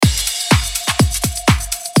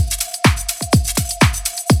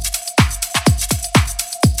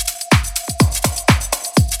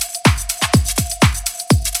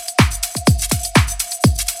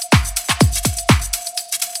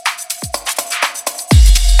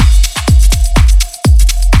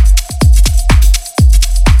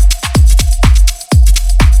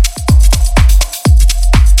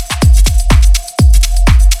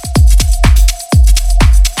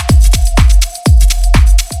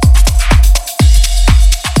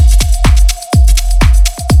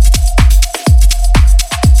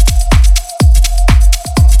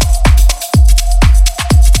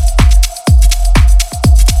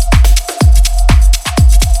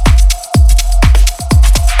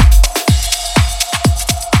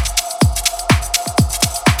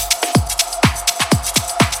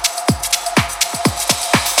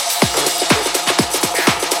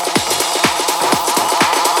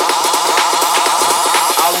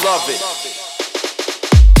love it.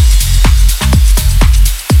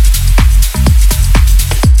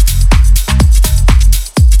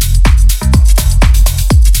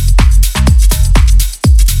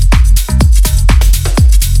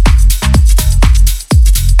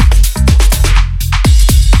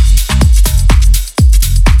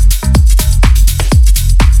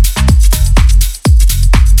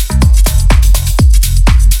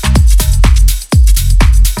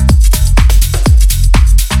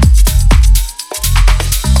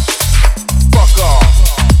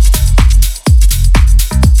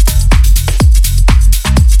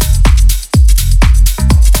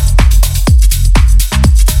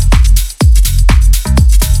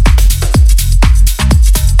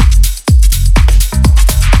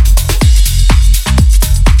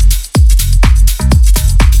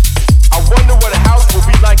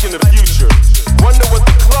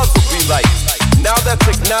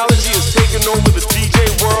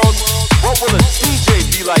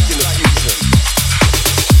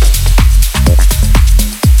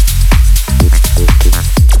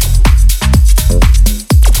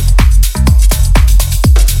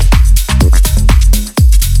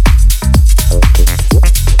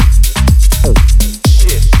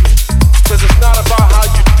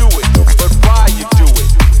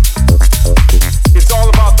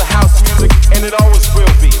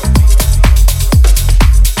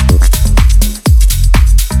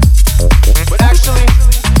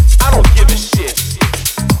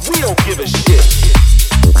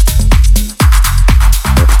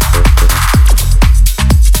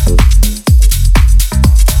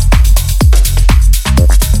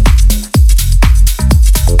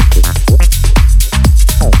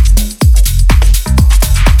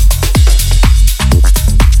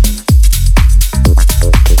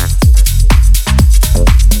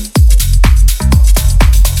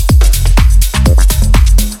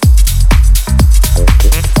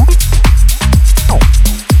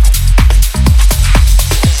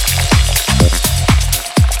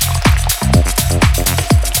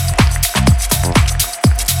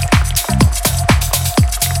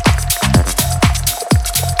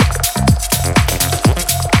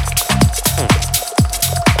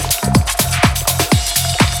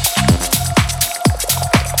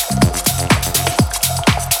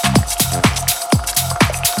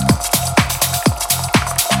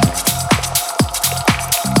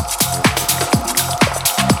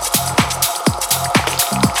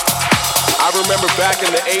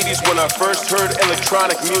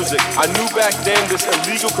 I knew back then this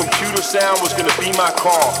illegal computer sound was gonna be my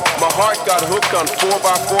call. My heart got hooked on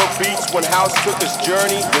 4x4 beats when house took its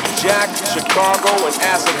journey with Jack, Chicago, and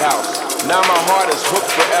Acid House. Now my heart is hooked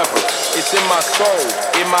forever. It's in my soul,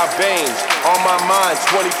 in my veins, on my mind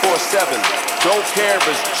 24/7. Don't care if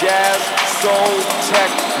it's jazz, soul, tech,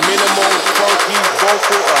 minimal, funky,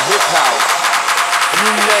 vocal, or hip house. You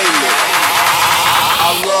name it. I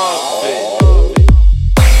love it.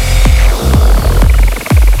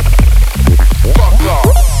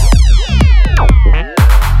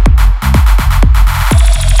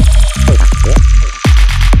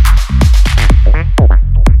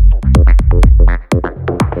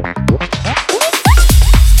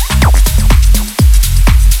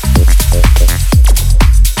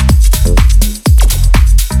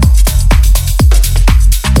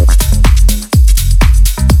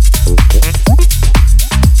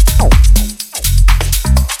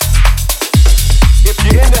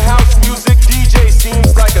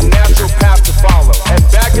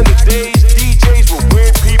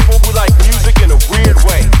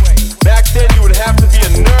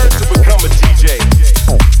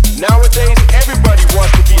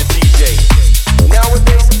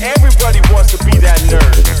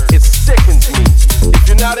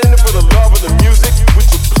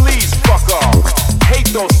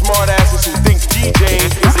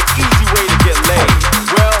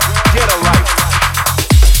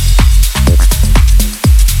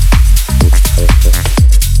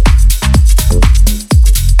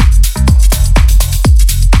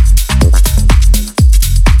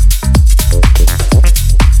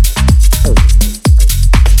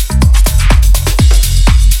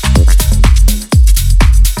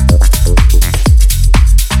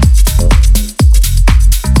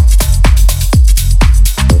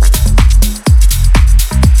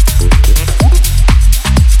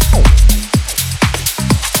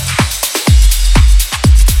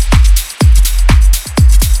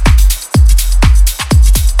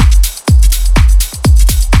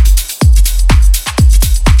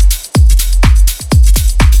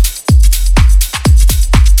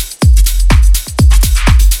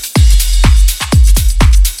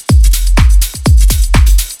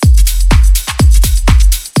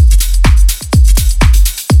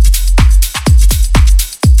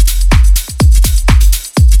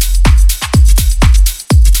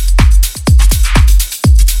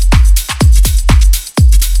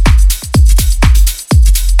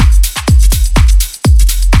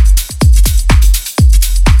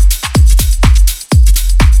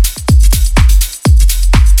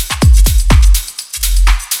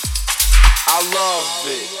 I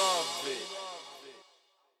love it.